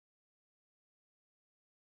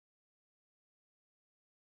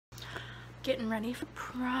Getting ready for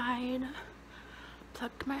Pride.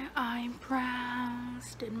 Plucked my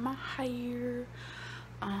eyebrows, did my hair.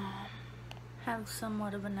 Have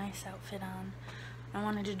somewhat of a nice outfit on. I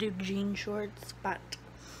wanted to do jean shorts, but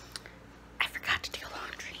I forgot to do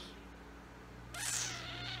laundry.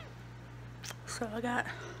 So I got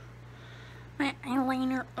my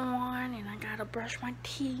eyeliner on, and I gotta brush my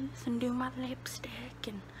teeth and do my lipstick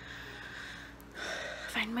and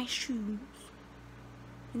find my shoes.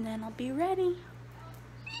 And then I'll be ready.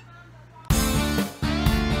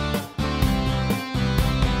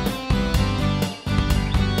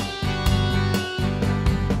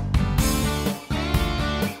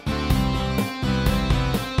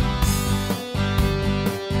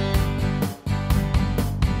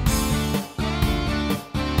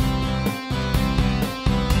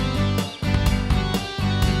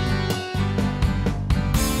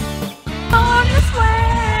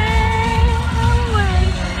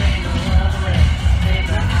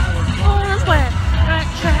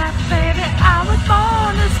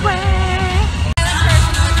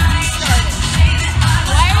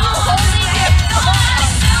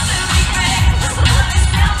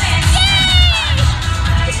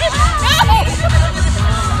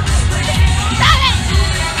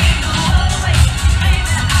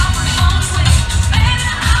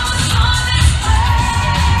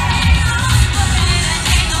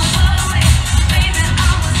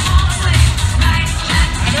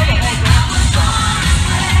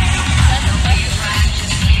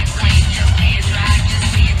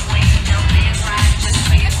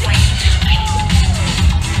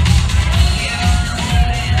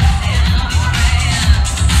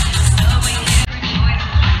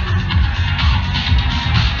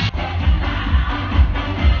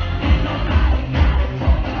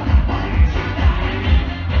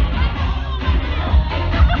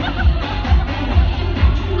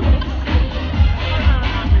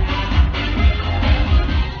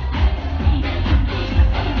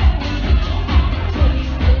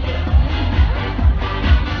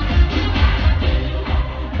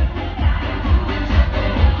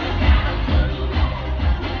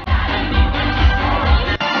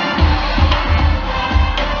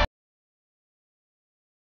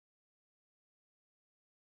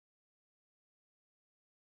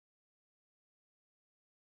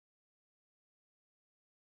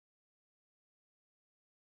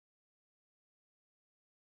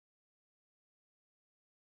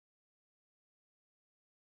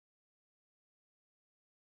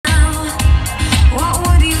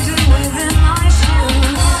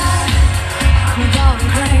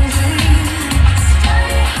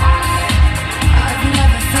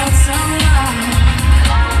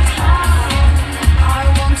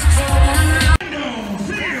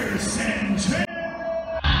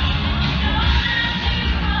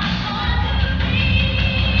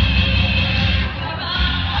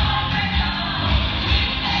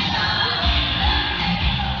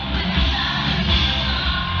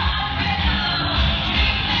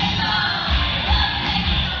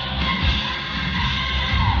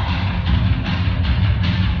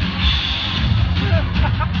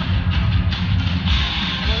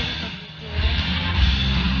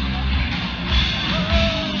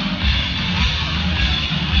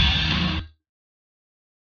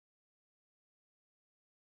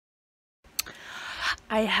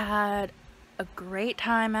 I had a great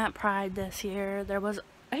time at Pride this year.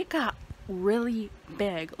 It got really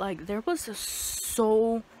big. Like, there was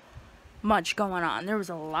so much going on. There was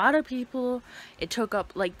a lot of people. It took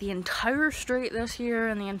up like the entire street this year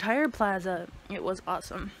and the entire plaza. It was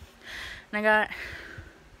awesome. And I got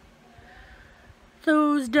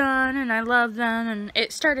those done, and I love them. And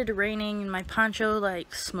it started raining, and my poncho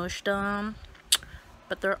like smushed them.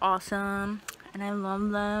 But they're awesome, and I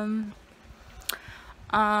love them.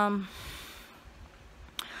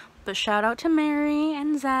 But shout out to Mary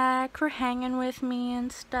and Zach for hanging with me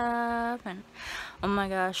and stuff. And oh my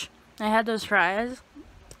gosh, I had those fries.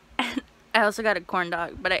 And I also got a corn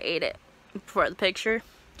dog, but I ate it before the picture.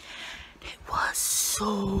 It was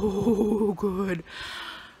so good.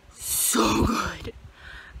 So good.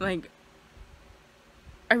 Like,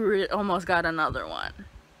 I almost got another one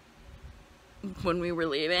when we were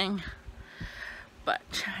leaving.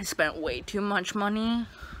 But I spent way too much money.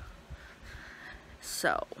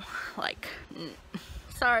 So, like,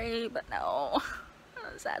 sorry, but no.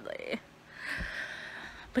 Sadly.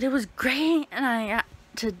 But it was great, and I got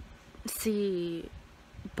to see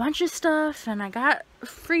a bunch of stuff, and I got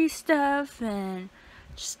free stuff, and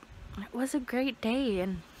just, it was a great day.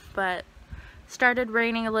 But started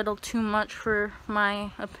raining a little too much for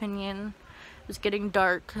my opinion was getting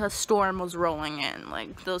dark. A storm was rolling in.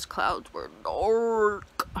 Like, those clouds were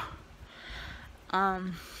dark.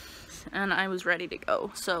 And I was ready to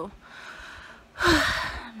go. So,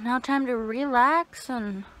 now time to relax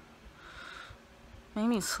and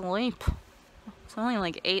maybe sleep. It's only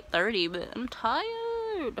like 8:30, but I'm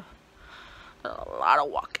tired. A lot of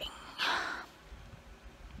walking.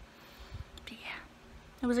 But yeah,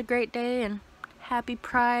 it was a great day, and happy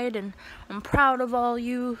Pride, and I'm proud of all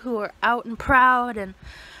you who are out and proud, and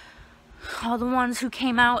all the ones who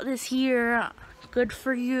came out this year. Good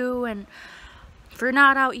for you. And if you're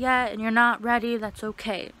not out yet and you're not ready, that's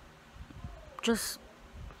okay. Just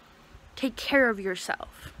take care of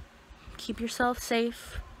yourself. Keep yourself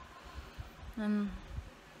safe. And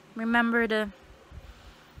remember to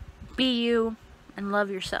be you and love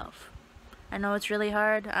yourself. I know it's really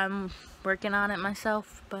hard. I'm working on it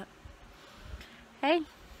myself, but hey,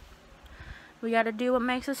 we gotta do what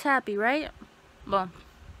makes us happy, right? Well,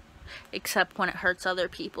 except when it hurts other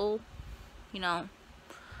people, you know,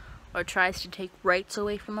 or tries to take rights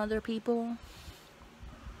away from other people.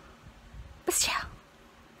 But still,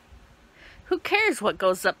 who cares what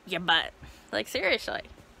goes up your butt? Like, seriously.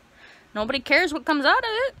 Nobody cares what comes out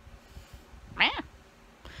of it. Man.